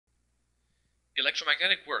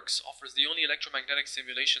Electromagnetic Works offers the only electromagnetic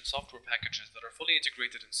simulation software packages that are fully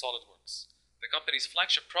integrated in SolidWorks. The company's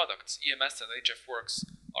flagship products, EMS and HFWorks,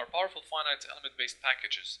 are powerful finite element-based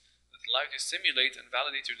packages that allow you to simulate and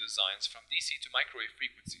validate your designs from DC to microwave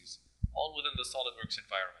frequencies, all within the SolidWorks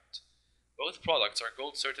environment. Both products are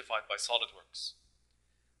gold certified by SolidWorks.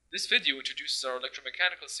 This video introduces our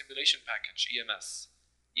electromechanical simulation package, EMS.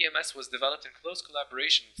 EMS was developed in close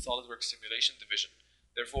collaboration with SolidWorks Simulation Division.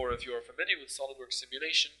 Therefore, if you are familiar with SolidWorks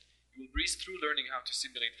simulation, you will breeze through learning how to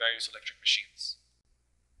simulate various electric machines.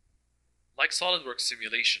 Like SolidWorks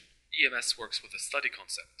simulation, EMS works with a study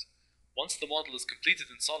concept. Once the model is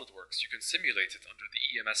completed in SolidWorks, you can simulate it under the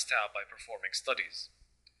EMS tab by performing studies.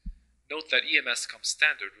 Note that EMS comes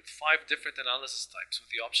standard with 5 different analysis types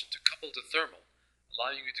with the option to couple to thermal,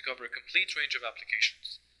 allowing you to cover a complete range of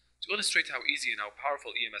applications. To illustrate how easy and how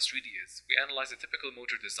powerful EMS really is, we analyze a typical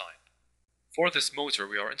motor design. For this motor,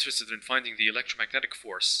 we are interested in finding the electromagnetic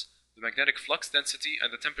force, the magnetic flux density,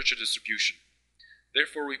 and the temperature distribution.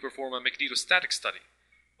 Therefore, we perform a magnetostatic study.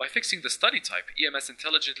 By fixing the study type, EMS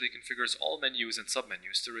intelligently configures all menus and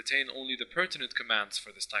submenus to retain only the pertinent commands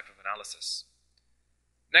for this type of analysis.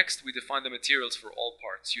 Next, we define the materials for all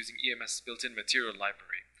parts using EMS built-in material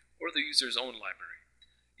library, or the user's own library.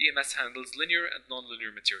 EMS handles linear and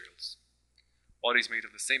non-linear materials. Bodies made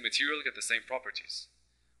of the same material get the same properties.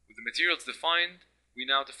 With the materials defined, we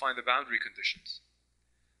now define the boundary conditions.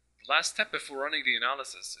 The last step before running the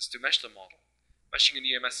analysis is to mesh the model. Meshing in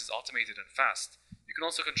EMS is automated and fast. You can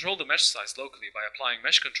also control the mesh size locally by applying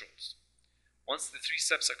mesh controls. Once the 3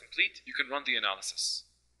 steps are complete, you can run the analysis.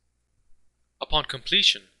 Upon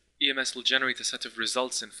completion, EMS will generate a set of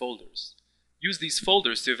results in folders. Use these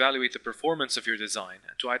folders to evaluate the performance of your design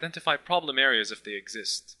and to identify problem areas if they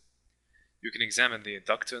exist. You can examine the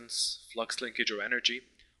inductance, flux linkage or energy,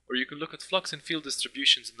 or you can look at flux and field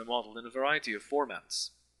distributions in the model in a variety of formats.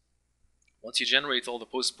 Once you generate all the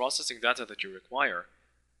post-processing data that you require,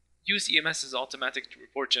 use EMS's automatic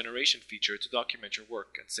report generation feature to document your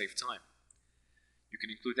work and save time. You can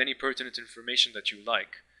include any pertinent information that you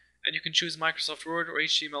like, and you can choose Microsoft Word or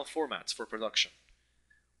HTML formats for production.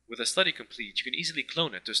 With a study complete, you can easily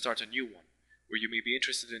clone it to start a new one, where you may be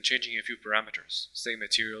interested in changing a few parameters, say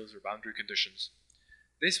materials or boundary conditions.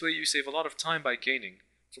 This way you save a lot of time by gaining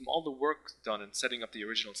from all the work done in setting up the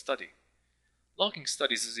original study. Logging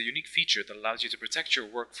studies is a unique feature that allows you to protect your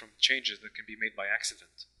work from changes that can be made by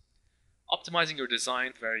accident. Optimizing your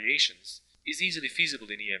design variations is easily feasible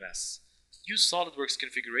in EMS. Use SolidWorks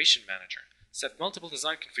Configuration Manager, set multiple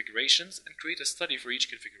design configurations, and create a study for each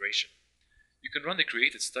configuration. You can run the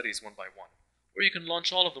created studies one by one, or you can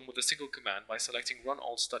launch all of them with a single command by selecting Run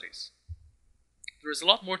All Studies. There is a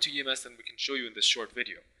lot more to EMS than we can show you in this short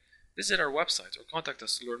video. Visit our website or contact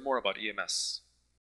us to learn more about EMS.